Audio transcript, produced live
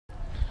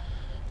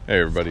Hey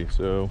everybody,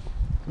 so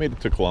made it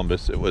to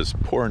Columbus. It was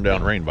pouring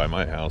down rain by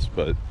my house,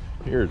 but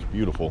here it's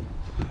beautiful.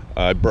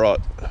 I brought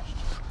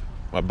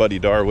my buddy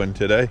Darwin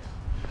today.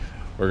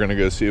 We're gonna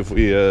go see if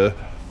we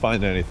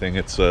find anything.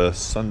 It's a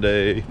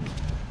Sunday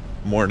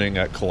morning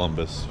at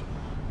Columbus.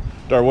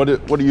 Dar, what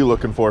are you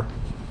looking for?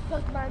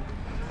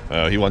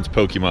 Pokemon. He wants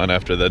Pokemon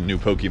after the new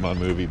Pokemon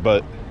movie,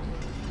 but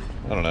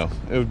I don't know.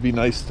 It would be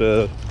nice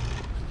to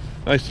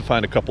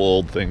find a couple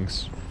old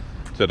things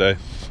today.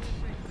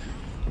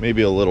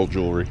 Maybe a little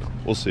jewelry.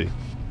 We'll see.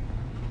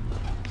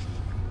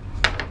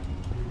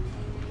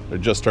 They're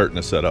just starting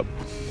to set up.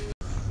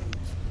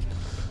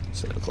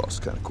 Santa Claus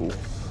is kind of cool.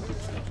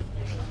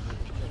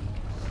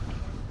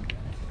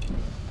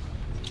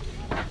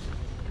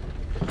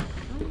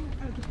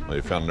 Oh,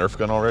 you found a Nerf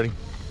gun already?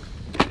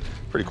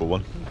 Pretty cool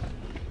one.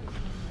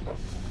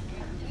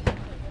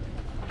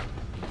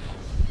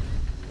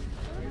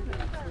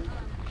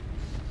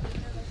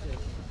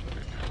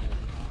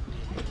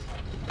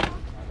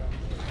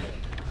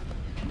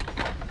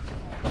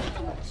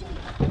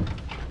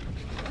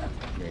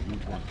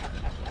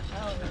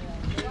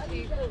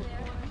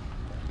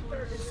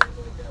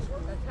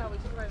 That's how we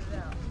spread it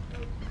out.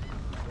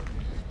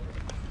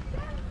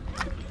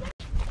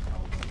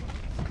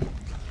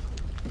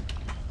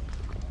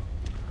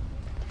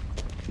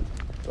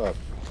 Oh,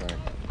 sorry.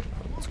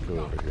 Let's go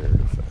over here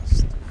real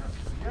fast.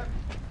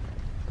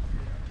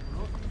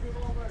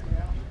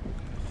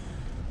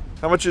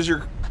 How much is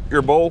your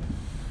bowl?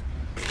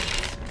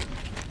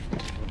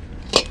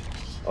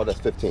 Oh, that's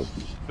 15.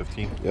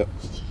 15? Yep.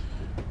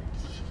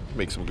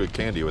 Make some good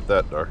candy with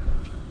that, Dar.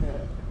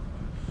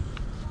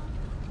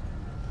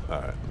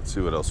 Alright, let's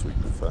see what else we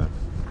can find.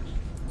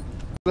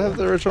 Does it have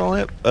the original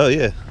lamp? Oh,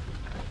 yeah.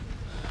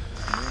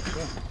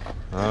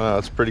 Oh,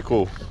 that's pretty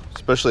cool.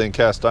 Especially in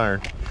cast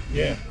iron.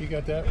 Yeah, you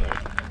got that right.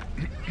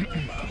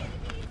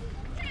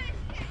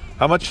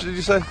 How much did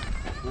you say?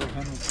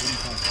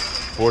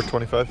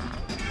 $425. $425?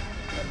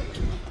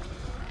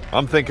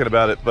 I'm thinking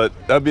about it, but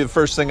that'd be the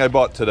first thing I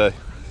bought today.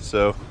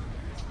 So,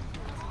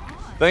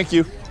 thank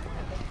you.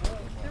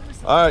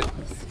 All right,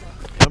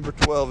 number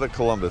 12 at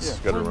Columbus.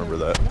 Got to remember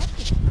that.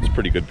 It's a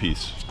pretty good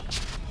piece.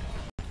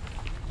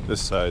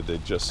 This side they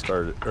just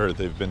started, or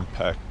they've been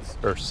packed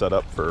or set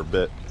up for a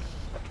bit.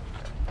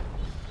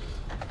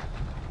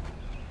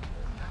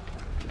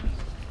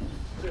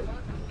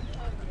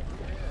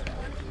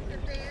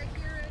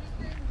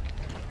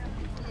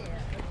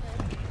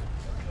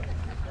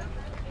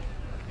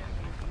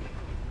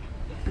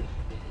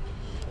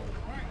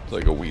 It's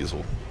like a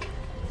weasel.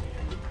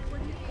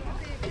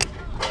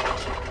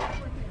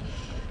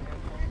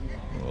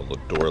 Oh,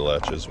 look, door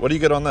latches. What do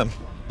you get on them?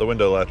 The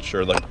window latch,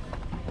 or like,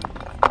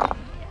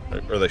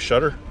 are they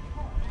shutter?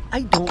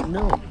 I don't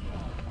know.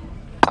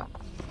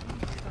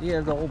 Yeah,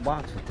 the old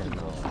box with them.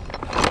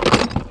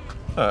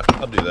 All right,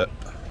 I'll do that.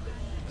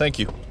 Thank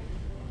you.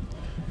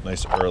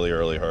 Nice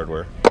early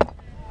hardware.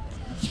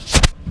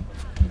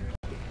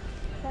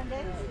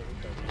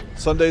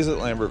 Sundays at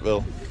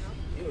Lambertville.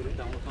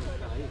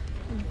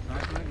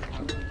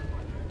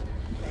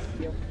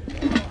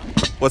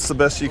 What's the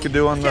best you could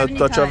do on the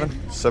Dutch oven?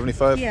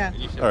 75? Yeah.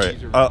 All right.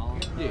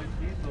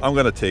 I'm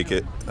going to take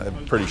it.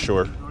 I'm pretty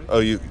sure. Oh,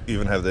 you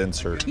even have the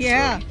insert.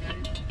 Yeah. So.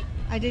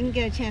 I didn't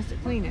get a chance to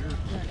clean it.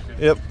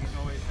 Yep.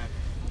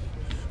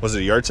 Was it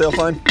a yard sale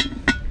find?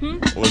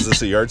 Was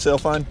this a yard sale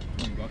find?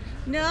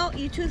 No,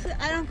 I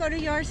don't go to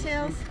yard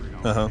sales.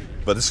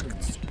 But it's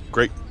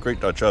great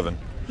Dutch oven.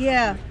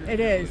 Yeah, it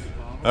is.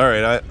 All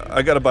right,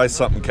 I got to buy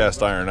something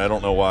cast iron. I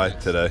don't know why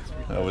today.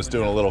 I was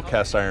doing a little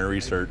cast iron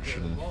research,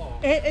 and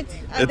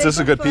it's just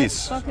a good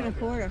piece.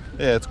 $1.25.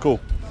 Yeah, it's cool.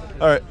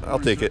 All right, I'll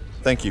take it.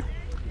 Thank you.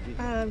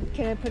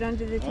 Can I put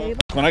under the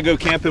table? When I go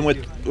camping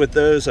with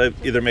those, I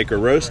either make a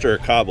roast or a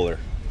cobbler.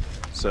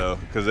 So,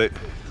 because it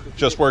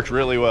just works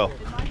really well.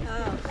 Actually,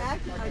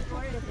 my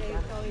daughter today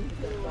is going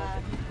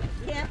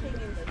to camping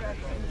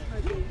instructions for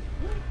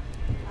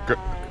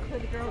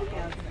the Girl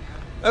Scouts.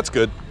 That's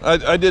good.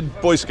 I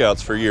did Boy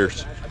Scouts for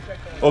years.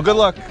 Well, good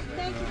luck.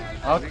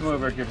 I'll come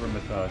over and give her a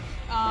massage. It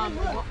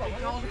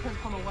all depends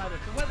on the weather.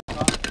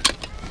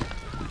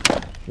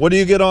 What do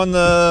you get on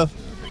the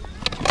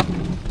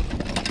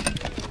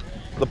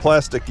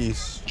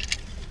plasticies?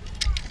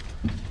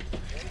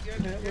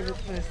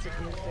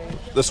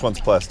 This one's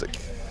plastic.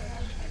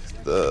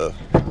 I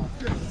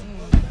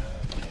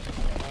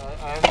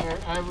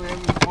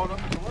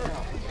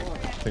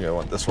think I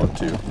want this one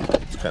too.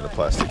 It's kind of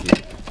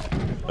plasticky.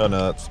 Oh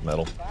no, it's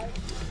metal.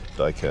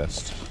 Die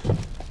cast.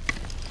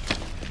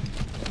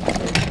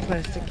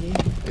 Plasticky.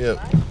 Yep.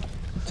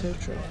 Tow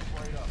truck.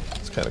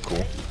 It's kind of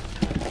cool.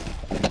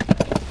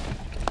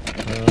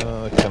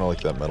 I kind of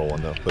like that metal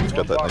one though, but it's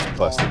got that nice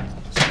plastic.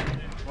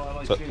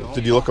 So,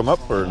 did you look them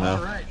up or no?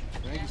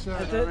 Thank you, sir.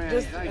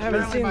 I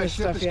haven't seen this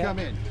stuff yet.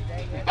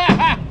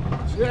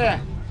 Yeah.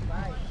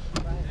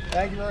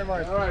 Thank you very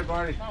much. All right,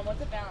 Barney.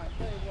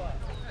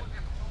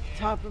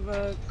 Top of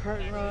a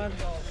curtain rod.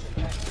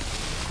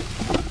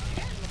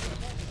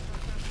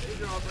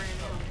 These are all brand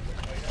new.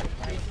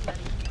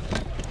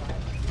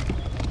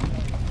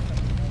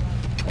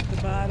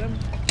 bottom.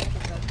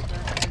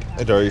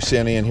 Hey, Dar, you see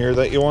any in here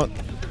that you want?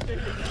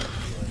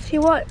 See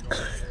what?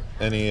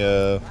 Any,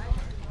 How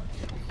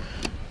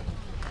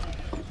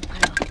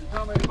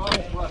many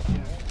bottles left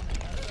here?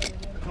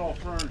 It's all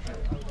furniture.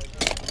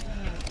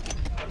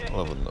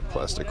 loving the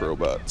plastic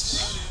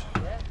robots.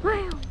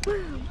 Wow,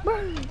 wow,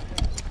 wow.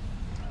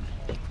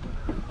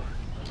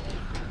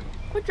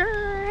 What's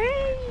your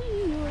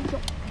name?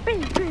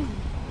 Bing, bing.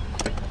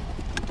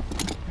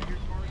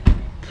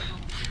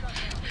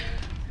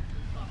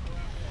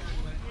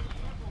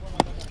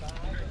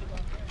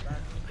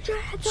 Put your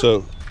hands up. So,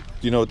 do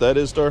you know what that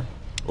is, Dar?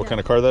 What kind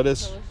of car that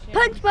is?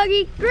 Punch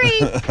buggy,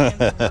 green.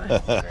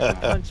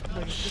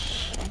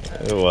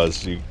 It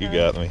was. You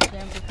got me.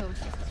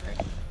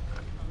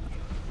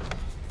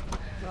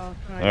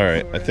 All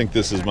right. I think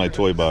this is my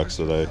toy box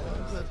that I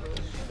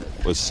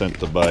was sent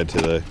to buy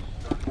today.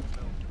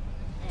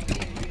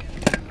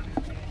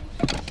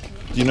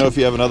 Do you know if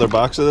you have another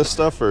box of this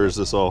stuff, or is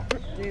this all?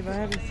 Dave, I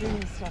haven't seen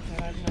this stuff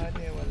and I have no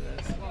idea what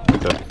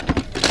it is.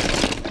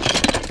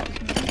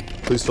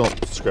 Okay. Please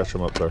don't scratch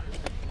them up there.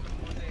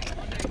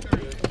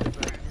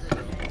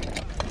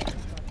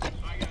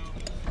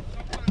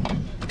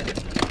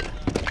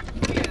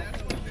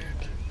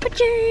 Put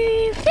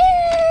your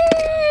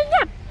hands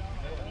up.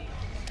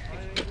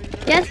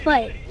 Yes,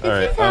 but All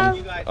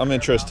right. I'm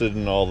interested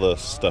in all the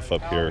stuff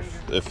up here.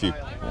 If you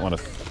want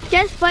to.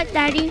 Just but,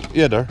 Daddy.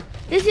 Yeah, Dar.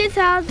 This is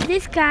how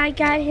this guy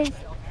got his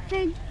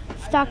thing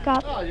stuck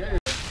up.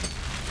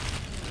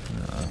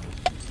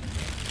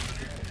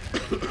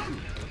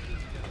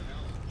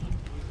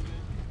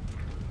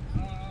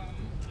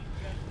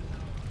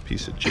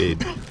 Piece of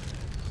jade.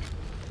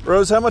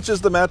 Rose, how much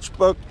is the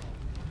matchbook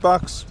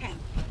box? 10.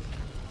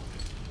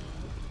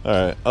 All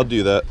right, I'll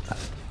do that.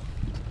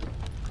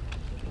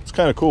 It's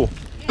kind of cool.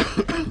 What's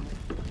your deal?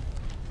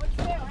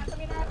 How come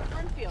you're not at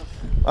Cornfield?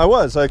 I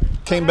was. I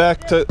came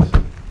back to.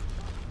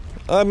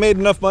 I made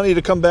enough money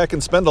to come back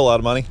and spend a lot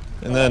of money,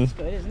 and then, That's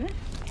good, isn't it?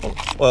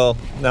 well,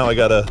 now I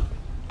gotta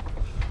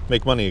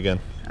make money again.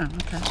 Oh,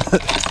 okay.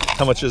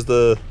 How much is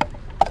the?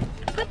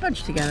 Put a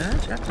bunch together.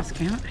 That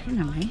discount. You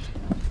know me.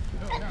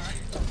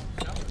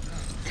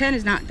 10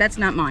 is not. That's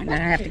not mine. I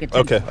have to get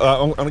 10. Okay,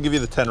 I'm gonna give you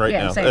the 10 right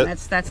yeah, now. I'm saying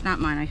that's not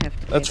mine. I have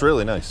to. That's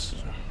really nice.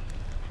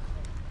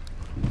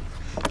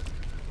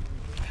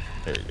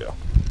 There you go.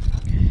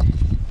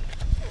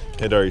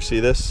 Hey, Dar, you see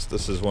this?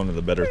 This is one of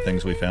the better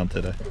things we found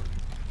today.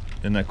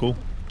 Isn't that cool?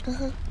 That's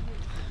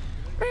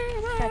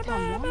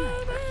on one.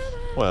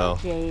 Well,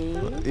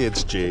 Jade.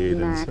 it's jade.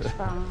 And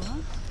Matchbox.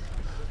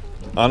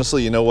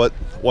 honestly, you know what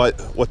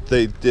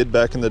they did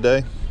back in the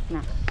day?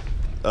 No.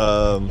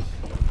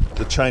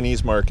 The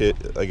Chinese market,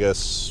 I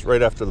guess,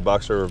 right after the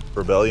Boxer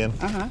Rebellion,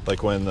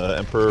 like when the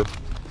emperor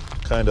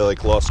kind of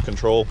like lost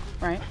control,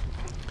 Right.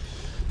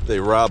 they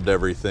robbed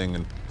everything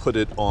and put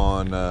it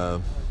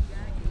on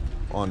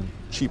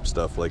cheap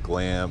stuff like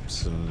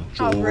lamps and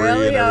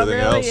jewelry and everything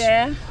else.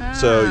 Yeah.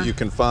 So you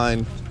can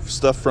find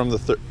stuff from the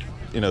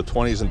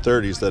 20s and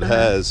 30s that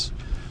has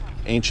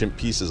ancient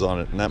pieces on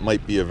it, and that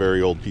might be a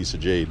very old piece of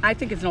jade. I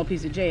think it's an old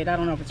piece of jade. I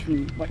don't know if it's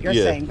from what you're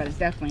Yeah. saying, but it's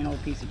definitely an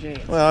old piece of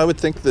jade. Well, I would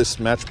think this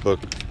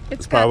matchbook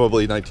It's is got-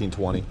 probably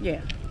 1920,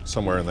 Yeah.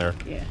 somewhere in there.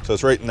 Yeah. So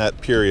it's right in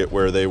that period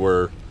where they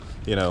were,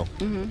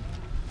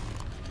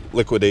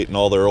 liquidating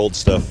all their old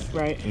stuff.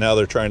 Right. Now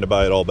they're trying to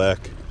buy it all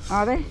back.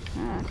 Are they?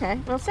 Okay.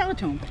 Well, sell it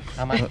to them.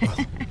 How much?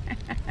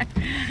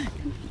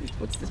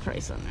 What's the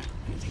price on that?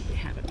 I think we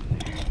have it on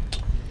there.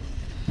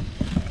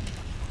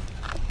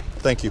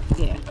 Thank you.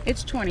 Yeah.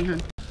 It's 20, huh?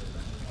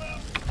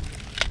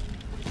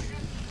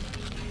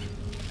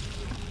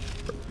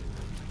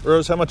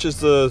 Rose, how much is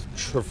the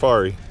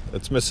Trifari?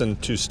 It's missing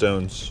 2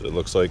 stones, it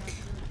looks like.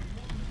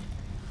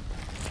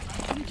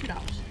 $2.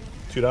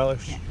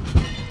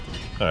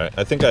 $2? All right,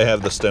 I think I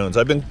have the stones.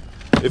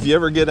 If you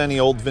ever get any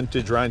old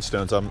vintage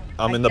rhinestones, I'm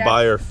in the got-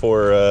 buyer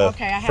for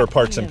Okay, I have for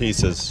parts and plenty of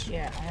them. pieces.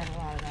 Yeah, I have a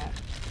lot of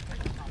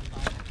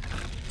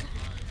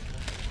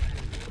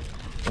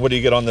that. What do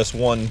you get on this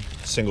one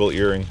single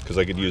earring? Because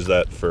I could use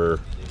that for.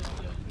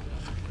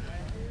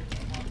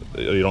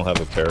 You don't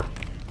have a pair.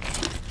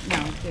 No,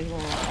 they were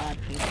all odd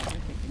pieces. I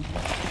think.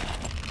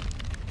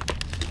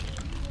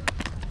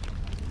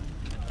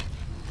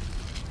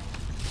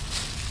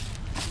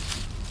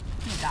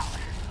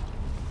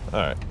 $1. All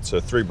right, so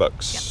 $3.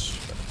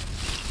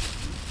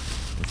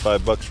 And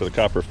 $5 for the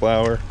copper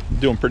flower.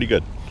 Doing pretty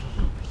good.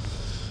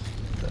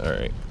 All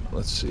right,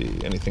 let's see.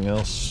 Anything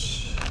else?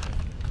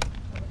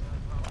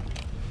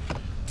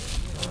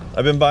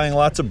 I've been buying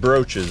lots of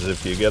brooches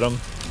if you get them,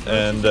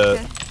 and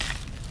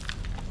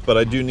but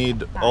I do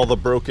need all the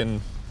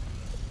broken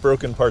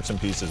parts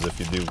and pieces if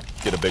you do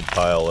get a big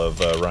pile of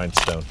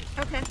rhinestone.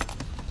 Okay.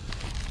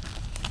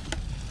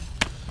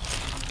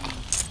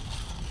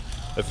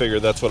 I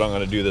figured that's what I'm going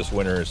to do this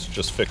winter is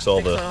just fix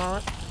all the all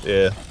up.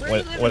 yeah Where are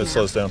you when living it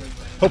slows down.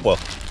 Hopewell.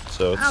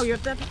 So it's, Oh, you're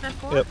that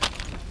far? yep.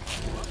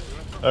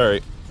 All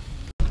right.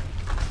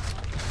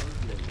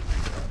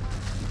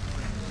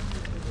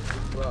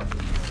 Oh,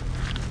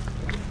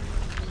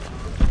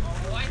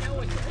 I know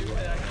what to do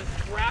with it. I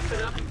just wrap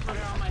it up and put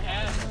it on my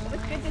head.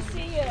 Good to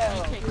see you.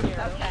 Take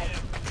care. Okay.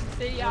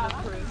 See ya.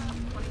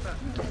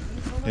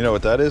 You know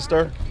what that is,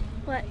 Dar?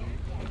 What?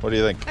 What do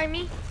you think?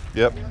 Army?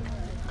 Yep.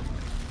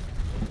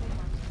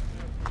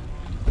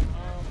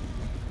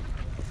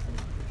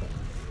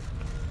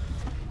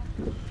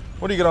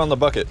 What do you get on the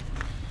bucket?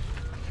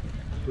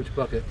 Which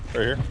bucket?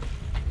 Right here.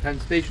 Penn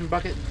Station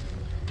bucket?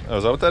 Oh,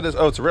 is that what that is?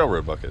 Oh, it's a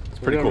railroad bucket. It's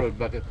pretty Railroad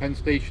cool. bucket. Penn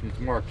Station, it's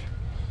marked.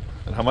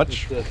 And how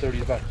much? It's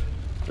 30 bucks.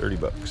 30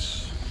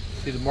 bucks.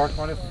 See the mark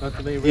on it?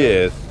 Pennsylvania Yeah,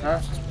 Railroad? Huh?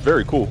 it's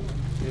very cool.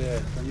 Yeah,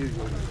 it's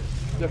unusual.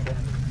 It's different.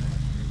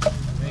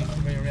 Ain't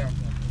too many around.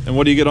 And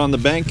what do you get on the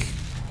bank?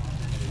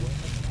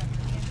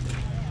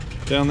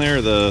 Down there,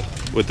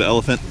 with the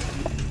elephant.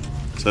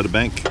 Is that a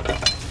bank?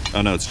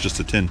 Oh no, it's just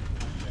a tin.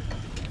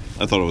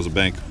 I thought it was a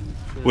bank.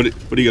 What do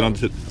you get on?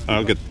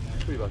 I'll get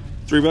 $3.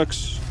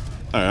 $3.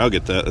 All right, I'll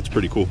get that. That's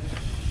pretty cool.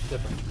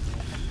 Different.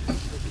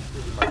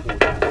 This is my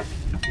board.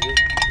 See it?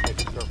 Make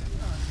a circle.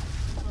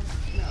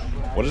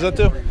 What does that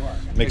do?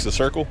 Makes a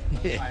circle.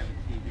 Yeah.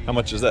 How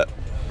much is that?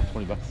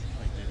 20 bucks.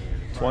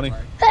 20. Can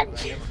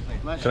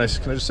I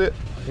just see it?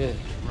 Yeah.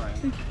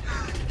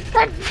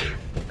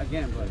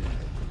 Again, buddy.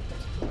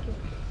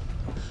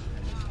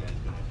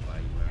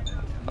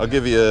 I'll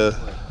give you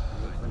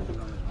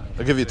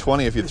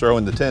 20 if you throw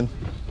in the 10.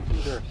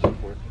 Sure.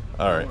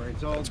 All right,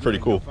 that's pretty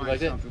cool. You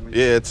like it?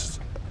 Yeah, it's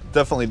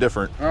definitely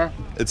different. Huh?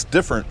 It's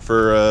different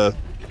for.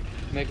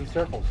 Making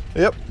circles.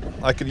 Yep,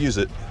 I could use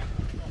it.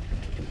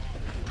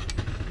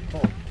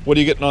 What are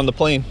you getting on the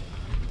plane?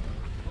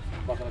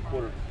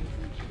 $1.25.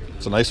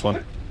 It's a nice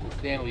one.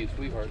 Stanley's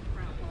Sweetheart.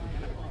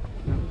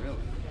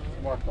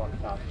 Marked on the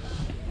top.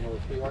 You know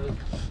what Sweetheart is?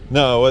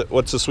 No,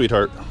 what's a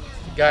sweetheart?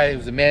 The guy who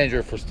was the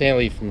manager for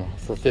Stanley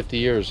for 50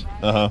 years,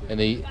 Uh huh. and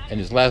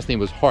his last name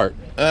was Hart.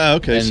 Ah,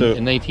 okay. And So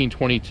in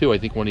 1922, I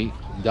think when he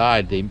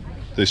died, they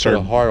put a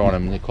started. heart on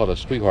him, and they called it a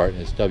Sweetheart,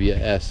 and it's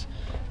WS.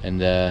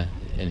 And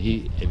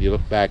he, if you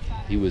look back,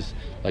 he was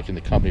like in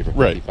the company for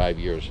Right. 55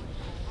 years.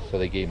 So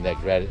they gave him that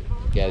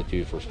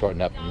gratitude for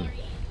starting up and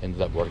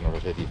ended up working over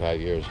 55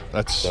 years.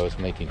 That's That was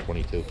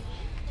 1922.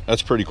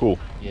 that's pretty cool.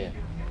 Yeah.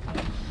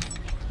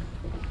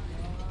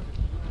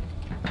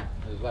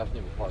 His last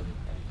name was Hart.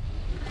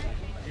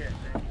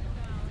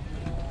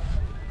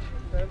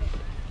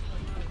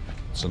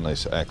 It's a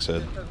nice axe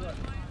head.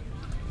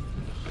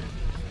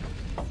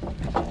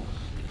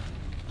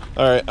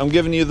 All right, I'm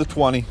giving you the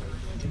 20.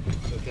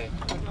 Okay.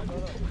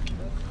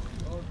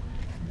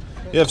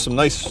 You have some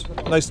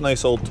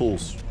nice old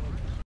tools.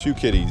 2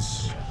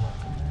 kitties.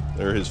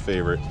 They're his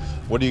favorite.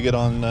 What do you get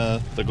on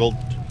the gold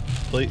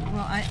plate?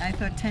 Well, I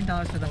thought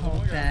 $10 for the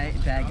whole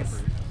bag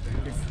is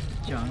this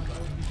junk.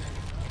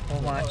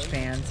 Whole watch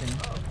bands and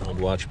Old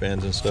watch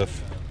bands and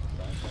stuff.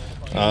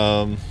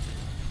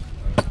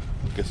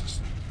 Guess.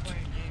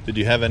 Did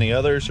you have any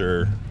others,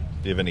 or do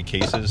you have any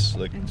cases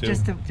like too?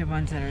 just the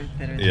ones that are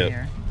Yep.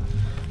 there.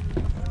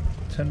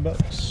 $10.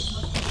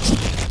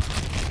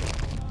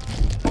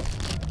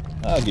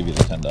 I'll give you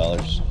the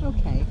 $10.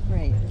 Okay,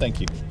 great.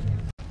 Thank you.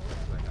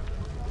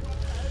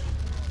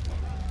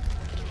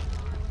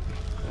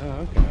 Oh,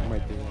 okay. I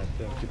might do that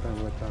too. Depends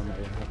on what time I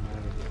have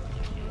mine.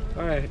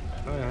 All right.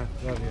 Oh, yeah.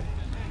 Love you.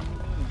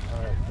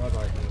 All right.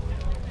 Bye-bye.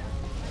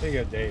 There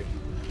you go, Dave.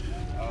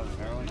 Oh,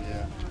 Maryland?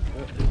 Yeah.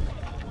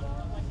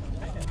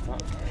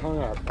 Hung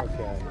up.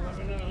 Okay.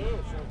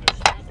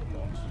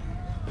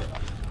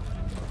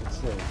 Let's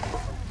see.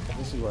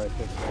 This is what I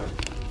picked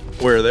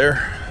up. We're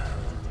there.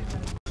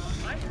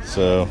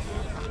 So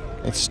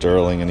it's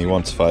Sterling, and he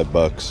wants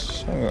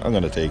 $5. I'm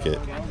gonna take it.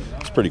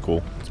 It's pretty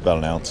cool. It's about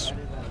an ounce.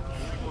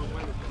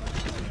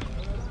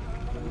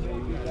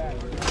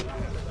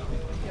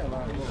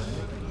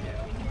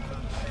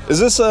 Is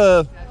this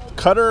a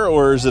cutter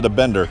or is it a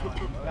bender?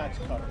 That's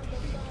cutter.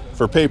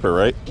 For paper,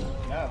 right?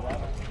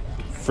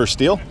 For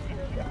steel?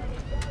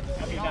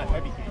 I mean, not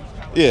heavy gauge.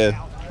 Yeah.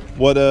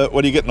 What are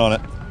you getting on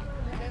it?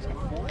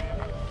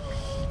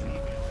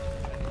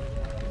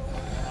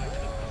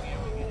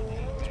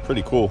 It's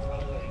pretty cool.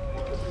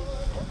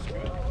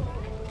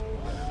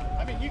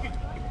 I mean, you could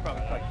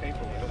probably cut paper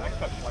with it. I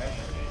cut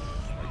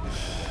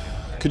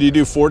plastic. Could you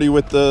do 40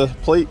 with the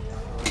plate?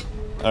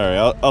 All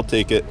right, I'll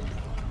take it.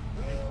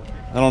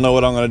 I don't know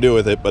what I'm gonna do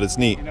with it, but it's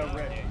neat. You know,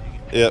 red.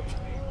 Yep.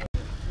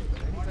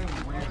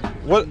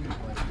 What?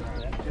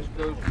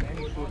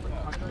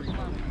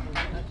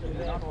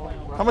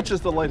 How much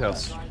is the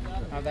lighthouse?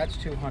 That's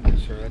 200,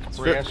 sir. That's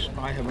brass.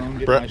 I have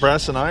owned it myself.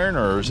 Brass and iron,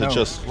 or is No, it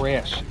just?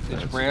 brass?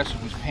 It's brass.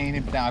 It was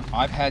painted. Now,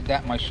 I've had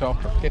that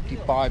myself for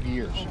 55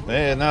 years.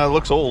 Yeah, no, it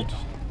looks old.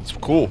 It's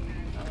cool,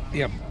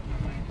 Yeah.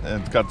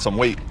 and it's got some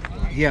weight.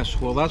 Yes.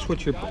 Well, that's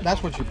what you're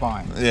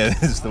buying. Yeah,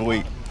 it's the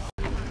weight.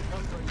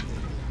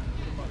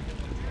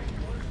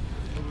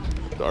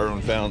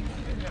 Darwin found.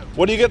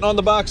 What are you getting on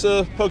the box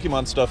of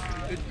Pokemon stuff?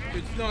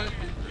 It's not.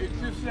 It's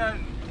just that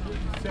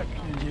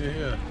section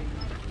here.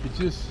 It's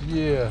just,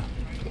 yeah.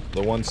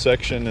 The one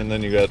section, and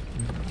then you got.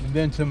 And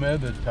then some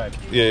other type.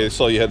 Yeah,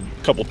 so you had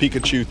a couple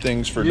Pikachu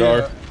things for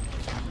Dar.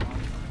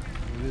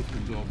 This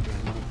is all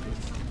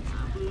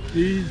done.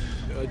 These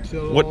are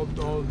sell What-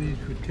 all these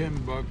for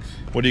 $10,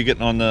 What are you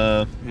getting on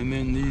the and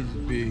then these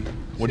be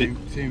What do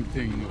same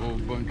thing, the whole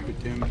bunch for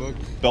 $10.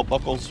 belt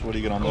buckles? What do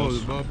you get on Oh,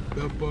 those? the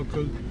belt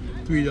buckles,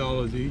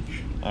 $3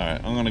 each. All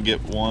right, I'm gonna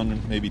get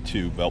one, maybe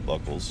two belt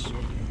buckles.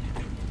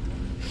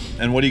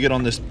 And what do you get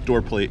on this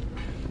door plate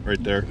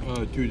right there?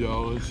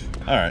 $2.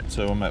 All right,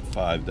 so I'm at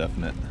 5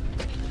 definite.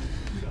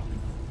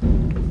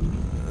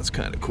 That's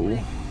kind of cool.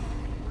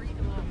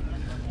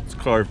 It's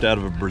carved out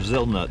of a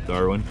Brazil nut,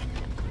 Darwin.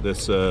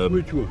 This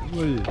Which one?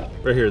 What is it?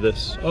 right here.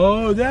 This.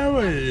 Oh, that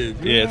one it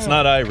is. Yeah, it's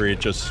not ivory. It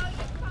just.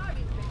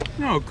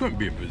 No, it couldn't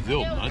be a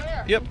Brazil nut.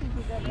 Yep,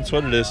 that's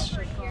what it is.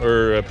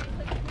 Or.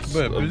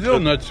 But a Brazil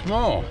nut's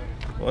small.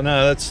 Well,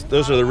 no,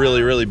 those are the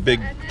really, really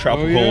big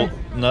tropical yeah?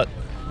 nut.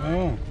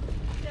 Oh.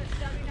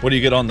 What do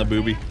you get on the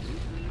booby?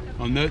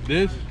 On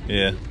this?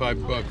 Yeah,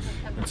 $5.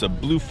 it's a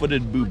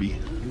blue-footed booby.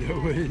 Is that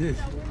what it is?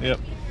 Yep.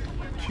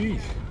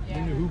 Jeez, I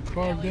wonder who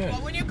carved that.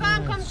 When you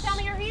come tell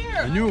me you're here.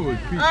 I knew it was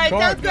piece All right,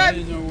 carved. sounds I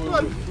good. didn't know where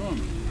it was from.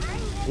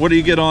 What do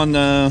you get on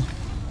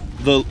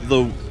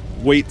the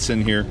weights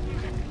in here?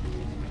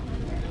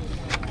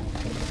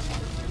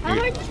 How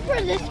much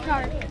for this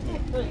card?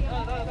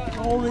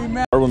 Holy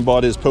man. Darwin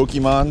bought his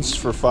Pokemons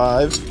for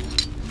 5.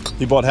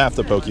 He bought half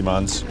the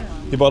Pokemons.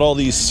 He bought all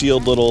these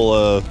sealed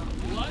little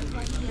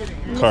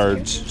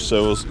cards.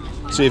 So we'll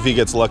see if he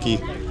gets lucky.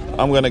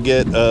 I'm gonna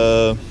get.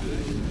 I'm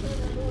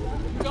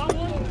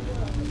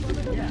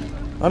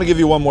gonna give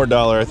you one more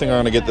 $1. I think I'm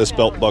gonna get this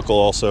belt buckle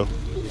also.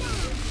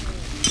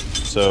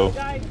 So.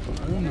 I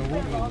don't know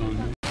what was on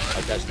there.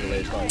 That's the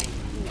latest one.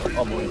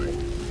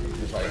 Unbelievable.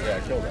 Just like, yeah,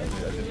 I killed that.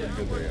 Dude. I did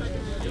pretty good there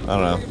yesterday. I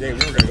don't know. Yeah, we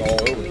were gonna go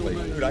all over the place.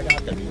 Dude, I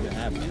got them. You can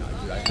have them now.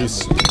 Dude, I got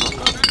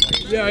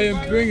He's Yeah, I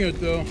didn't bring it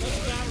though. them.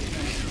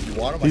 You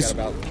want them? I got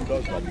about $2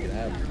 left. You can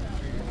have them.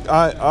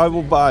 I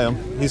will buy them.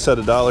 He said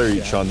 $1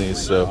 each on these.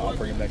 So. I'll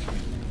bring them next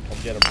week. I'll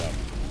get them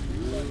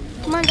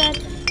now. Come on, Dad.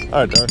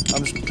 All right, Dar.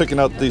 I'm just picking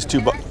out these two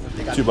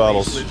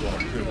bottles.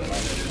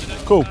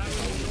 Cool.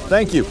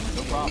 Thank you.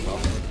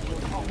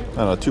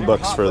 I don't know,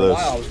 $2 for those.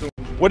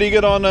 What do you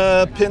get on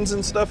pins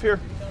and stuff here?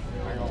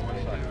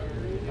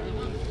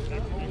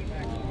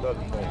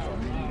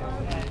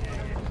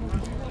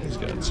 He's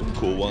got some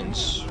cool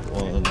ones.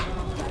 One.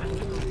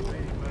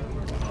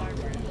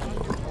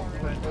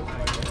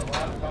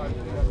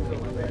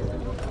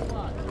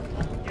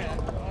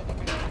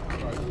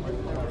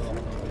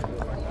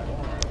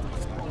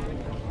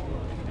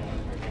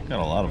 Got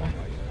a lot of them.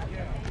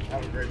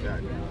 Have a great day.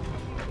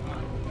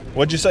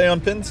 What'd you say on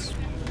pins?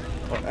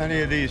 Well,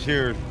 any of these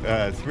here,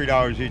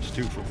 $3 each,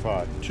 2 for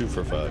 $5. 2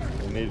 for $5.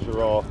 And these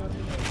are all,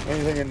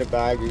 anything in the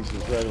bag, these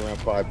is right around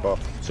 $5.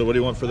 So what do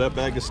you want for that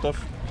bag of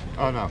stuff?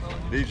 Oh no,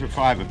 these are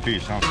 5 a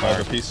piece. I'm 5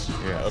 sorry. a piece?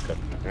 Yeah. Okay.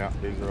 Yeah,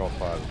 these are all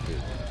 5 a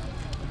piece.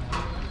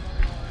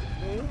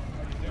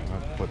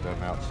 I'll put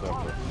them out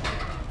separate.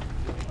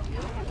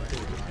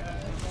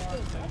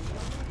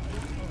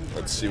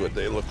 Let's see what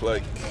they look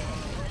like.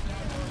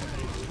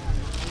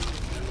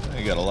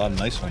 You got a lot of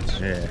nice ones.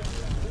 Yeah.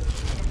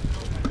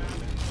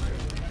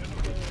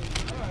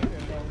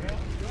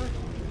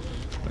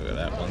 Look at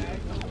that one.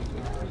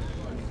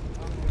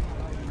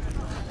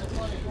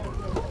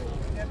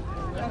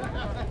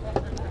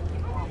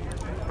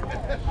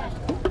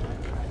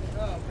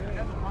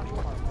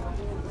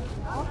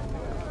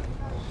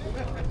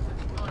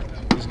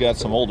 He's got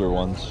some older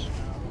ones.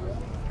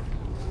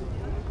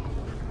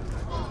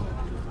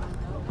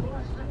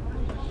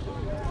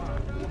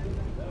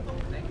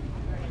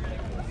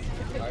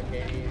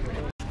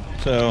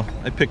 So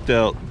I picked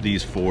out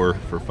these 4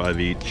 for 5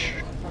 each,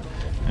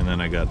 and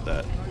then I got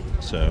that.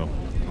 So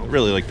I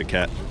really like the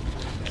cat.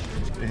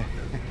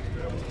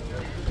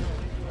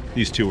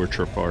 These 2 were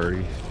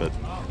Trifari, but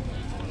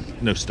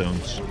no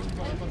stones.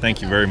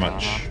 Thank you very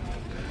much.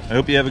 I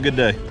hope you have a good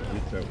day.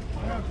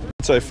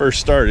 Since I first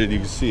started, you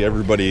can see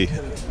everybody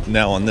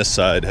now on this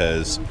side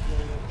has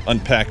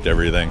unpacked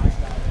everything,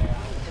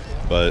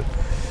 but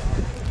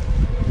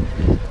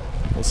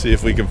we'll see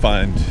if we can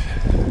find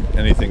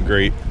anything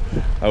great.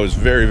 I was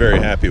very, very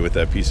happy with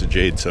that piece of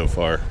jade so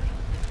far.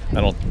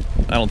 I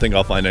don't think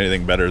I'll find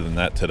anything better than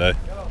that today.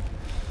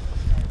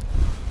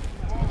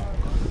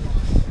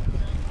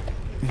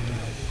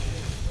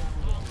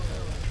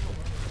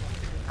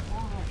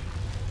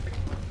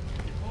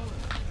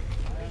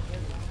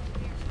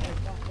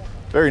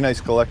 Very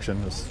nice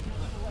collection, this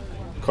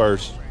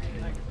cars.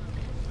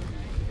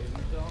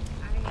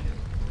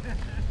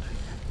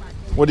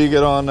 What do you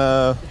get on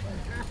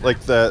like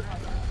that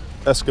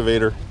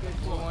excavator?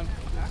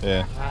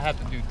 Yeah. I have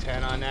to do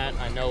 10 on that.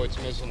 I know it's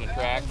missing the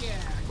tracks,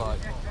 but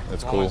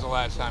That's when cool. was the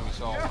last time you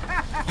saw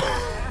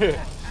one?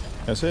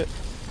 That's it.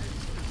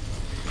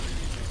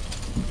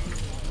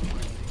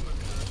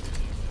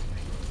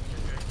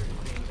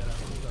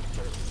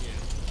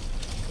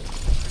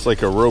 It's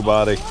like a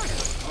robotic.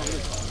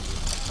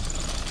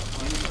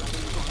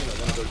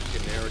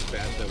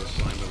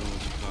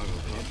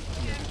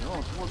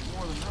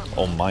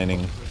 All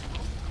mining.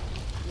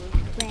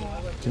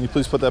 Can you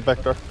please put that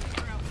back there?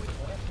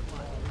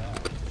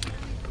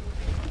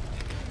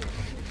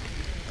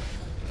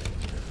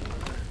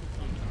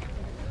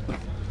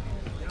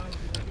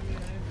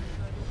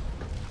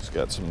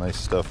 got some nice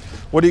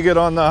stuff. What do you get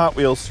on the Hot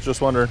Wheels?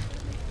 Just wondering.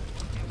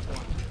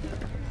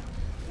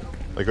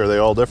 Like, are they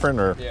all different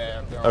or?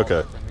 Yeah, they're all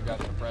okay. different. We got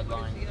the red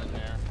lines in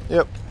there.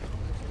 Yep.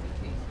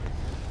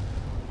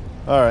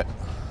 All right.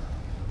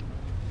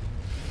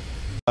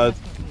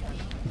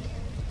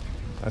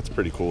 That's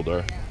pretty cool,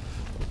 Dar.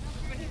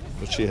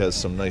 But she has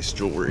some nice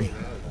jewelry.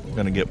 I'm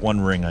gonna get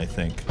one ring, I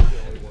think.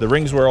 The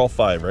rings were all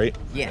 5, right?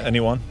 Yeah.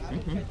 Anyone?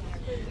 Mm-hmm.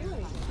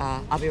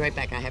 I'll be right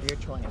back. I have your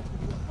 20.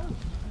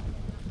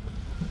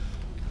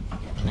 I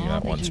think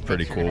that one's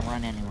pretty cool.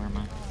 Run anywhere,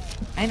 Mom.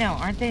 I know,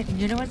 aren't they?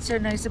 You know what's so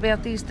nice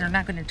about these? They're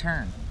not going to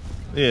turn.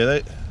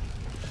 Yeah,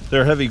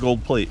 they're heavy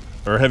gold plate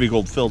or heavy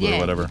gold filled or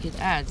whatever. You could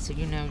add so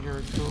you know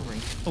your jewelry.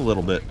 A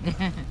little bit.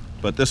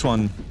 But that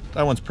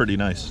one's pretty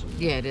nice.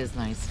 Yeah, it is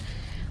nice.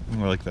 I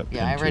like that.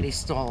 Yeah, I already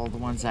stole the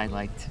ones I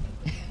liked.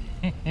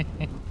 All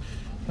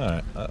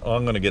right,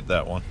 I'm going to get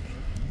that one.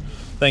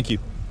 Thank you.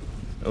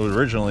 It was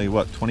originally,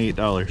 what,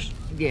 $28?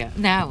 Yeah,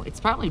 no, it's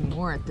probably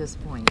more at this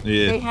point.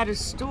 Yeah. They had a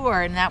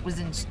store, and that was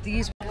in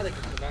these. You're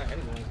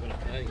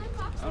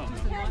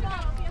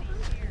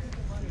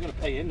gonna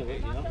pay into it,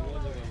 you know.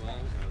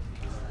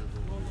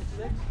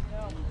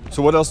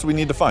 So what else do we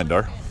need to find,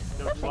 Dar?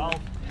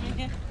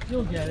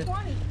 You'll get it.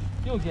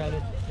 You'll get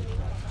it.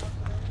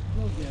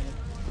 You'll get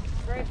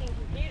it. Breaking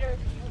computers.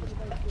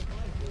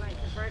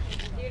 Breaking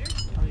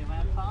computers.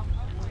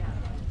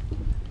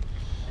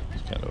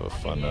 It's kind of a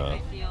fun,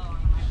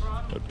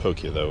 I'd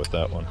poke you though with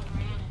that one.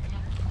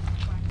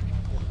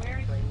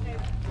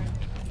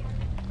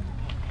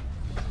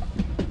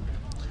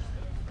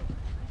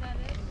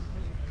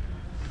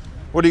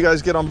 What do you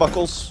guys get on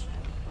buckles?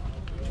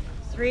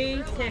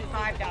 $3 to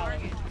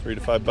 $5. $3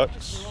 to $5. A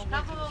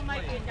couple of them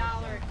might be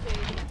 $1 or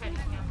 $2,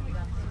 depending on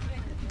them.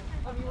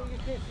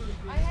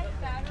 I had a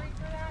battery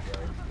for that.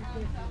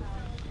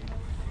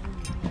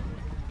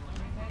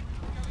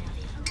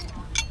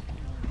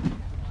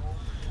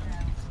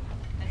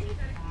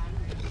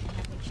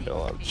 She's got a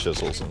lot of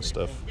chisels and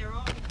stuff.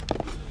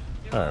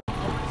 All right.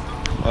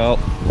 Well,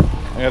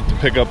 I have to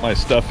pick up my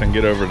stuff and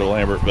get over to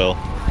Lambertville.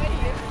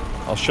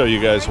 I'll show you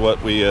guys what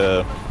we,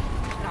 all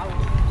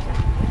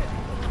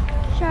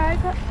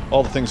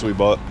the things we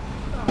bought.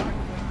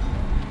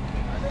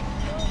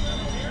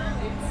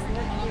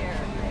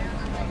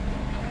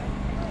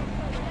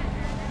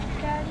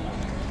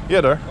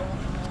 Yeah, Dar.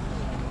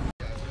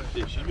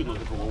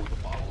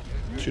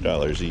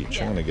 $2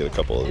 each. I'm gonna get a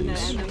couple of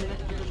these. I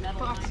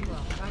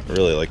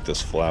really like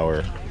this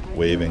flower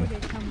waving.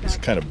 It's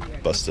kind of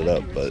busted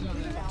up, but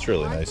it's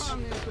really nice.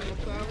 I'm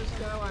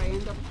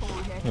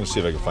gonna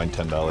see if I can find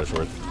 $10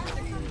 worth.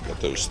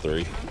 Got those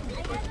 3.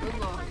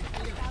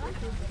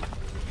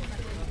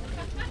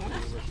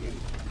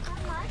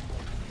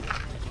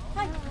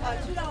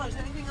 $2.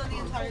 Anything on the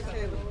entire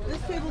table.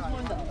 This table's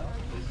 $1.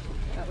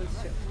 That was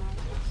 2.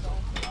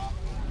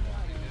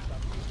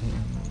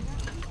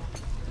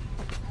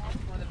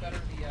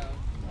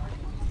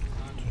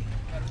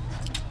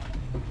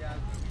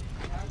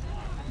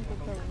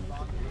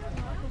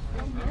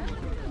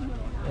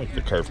 I like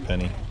the carved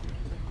penny.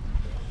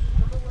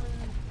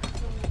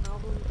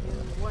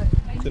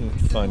 Didn't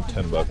find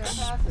 $10.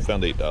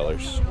 Found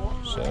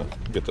 $8. So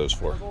get those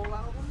 4.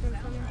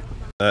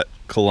 At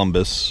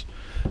Columbus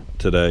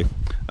today,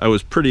 I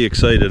was pretty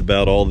excited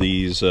about all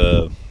these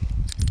little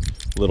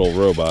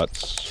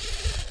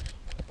robots,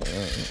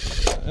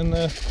 and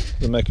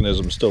the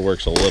mechanism still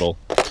works a little.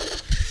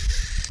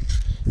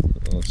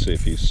 Let's see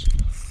if he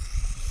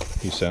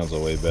sounds a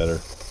way better.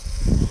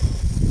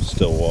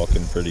 Still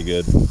walking pretty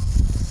good.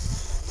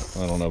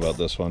 I don't know about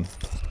this one.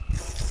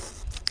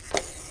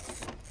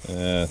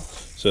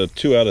 So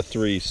 2 out of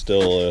 3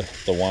 still,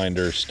 the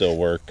winders still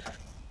work.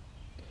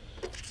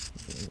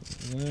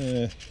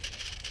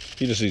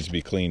 He just needs to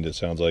be cleaned, it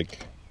sounds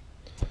like.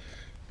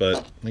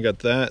 But I got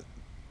that.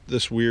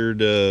 This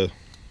weird, I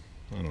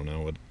don't know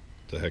what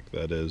the heck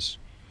that is.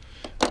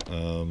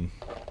 I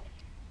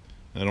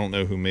don't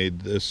know who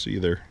made this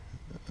either.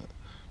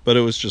 But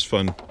it was just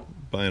fun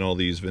buying all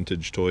these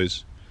vintage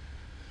toys.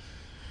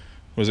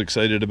 Was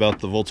excited about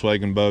the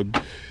Volkswagen Bug.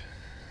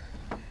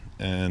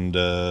 And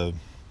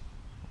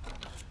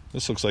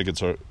this looks like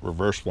it's a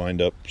reverse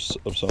wind-up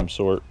of some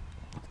sort.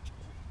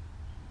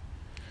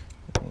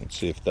 Let's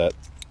see if that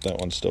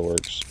one still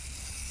works.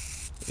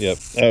 Yep.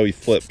 Oh, he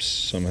flips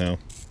somehow.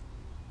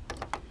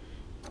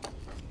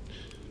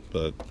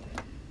 But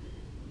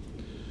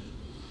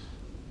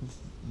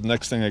the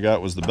next thing I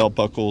got was the belt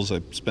buckles. I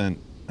spent,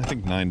 I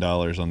think,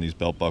 $9 on these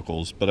belt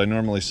buckles, but I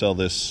normally sell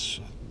this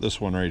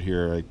one right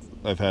here.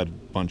 I've had a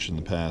bunch in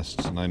the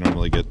past, and I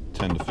normally get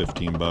 10 to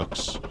 15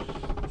 bucks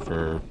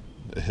for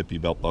a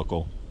hippie belt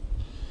buckle.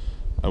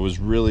 I was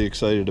really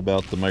excited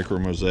about the micro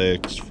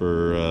mosaics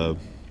for,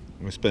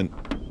 I spent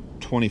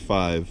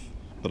 25,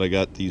 but I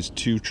got these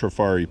 2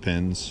 Trafari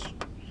pins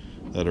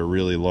that are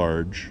really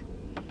large,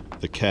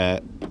 the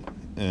cat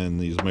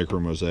and these micro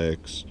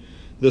mosaics.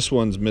 This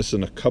one's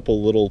missing a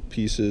couple little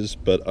pieces,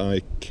 but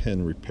I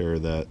can repair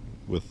that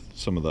with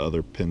some of the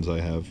other pins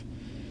I have.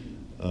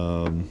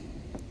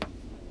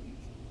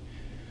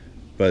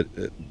 but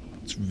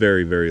it's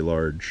very, very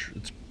large.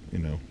 It's, you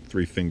know,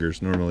 3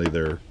 fingers. Normally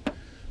they're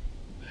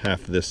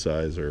half this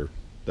size or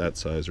that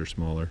size or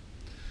smaller.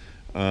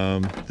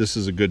 This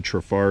is a good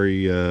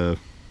Trifari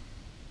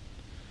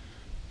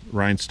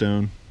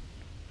rhinestone,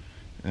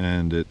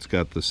 and it's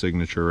got the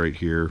signature right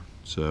here,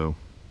 so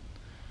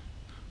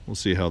we'll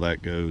see how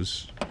that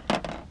goes.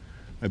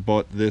 I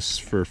bought this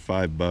for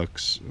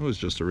 $5. It was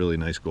just a really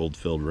nice gold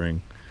filled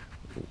ring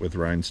with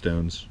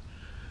rhinestones,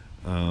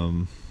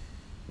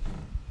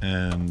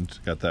 and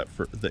got that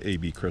for the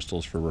AB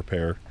crystals for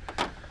repair.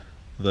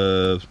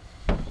 The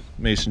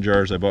mason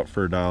jars I bought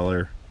for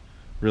 $1.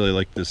 Really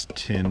like this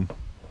tin.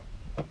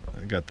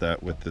 I got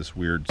that with this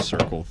weird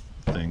circle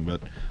thing,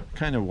 but I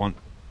kind of want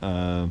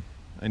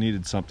I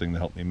needed something to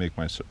help me make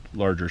my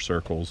larger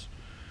circles.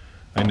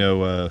 I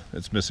know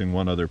it's missing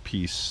one other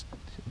piece,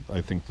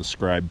 I think the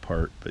scribe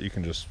part, but you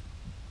can just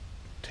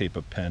tape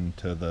a pen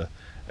to the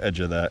edge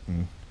of that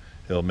and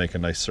it'll make a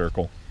nice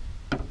circle.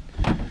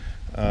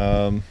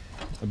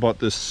 I bought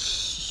this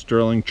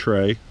sterling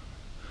tray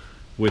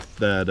with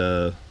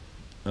that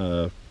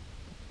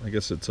I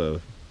guess it's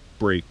a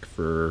break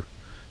for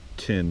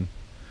tin.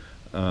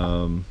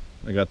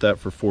 I got that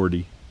for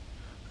 $40.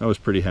 I was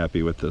pretty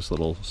happy with this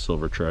little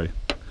silver tray.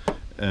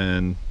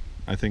 And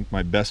I think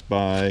my best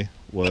buy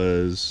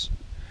was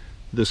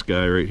this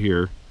guy right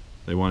here.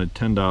 They wanted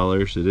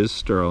 $10. It is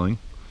sterling,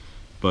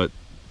 but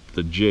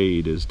the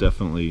jade is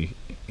definitely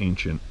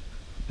ancient,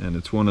 and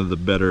it's one of the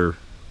better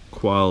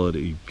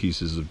quality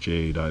pieces of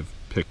jade I've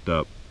picked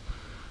up.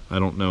 I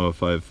don't know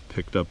if I've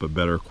picked up a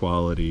better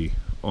quality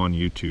on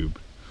YouTube.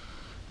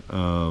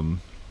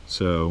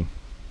 So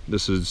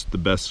this is the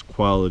best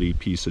quality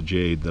piece of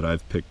jade that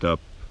I've picked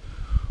up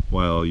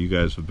while you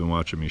guys have been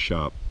watching me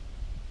shop.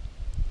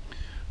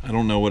 I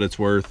don't know what it's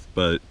worth,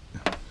 but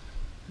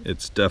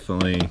it's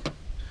definitely,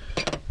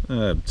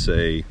 I'd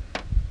say,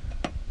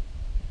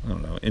 I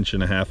don't know, 1.5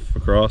 inches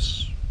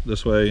across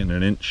this way and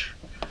 1 inch,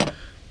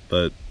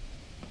 but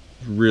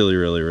really,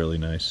 really, really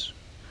nice.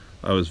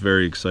 I was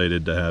very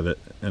excited to have it,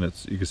 and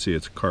it's, you can see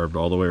it's carved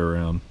all the way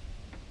around.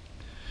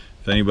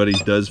 If anybody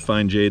does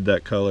find jade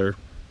that color,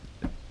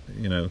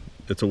 you know,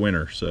 it's a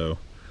winner, so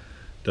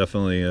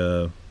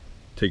definitely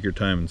take your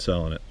time in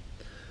selling it.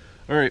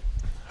 All right,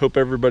 hope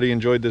everybody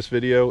enjoyed this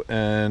video,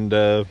 and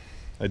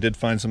I did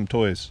find some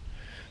toys.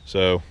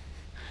 So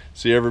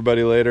see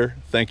everybody later.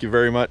 Thank you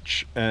very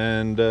much,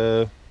 and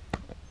if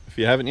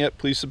you haven't yet,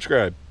 please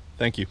subscribe.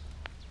 Thank you.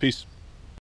 Peace.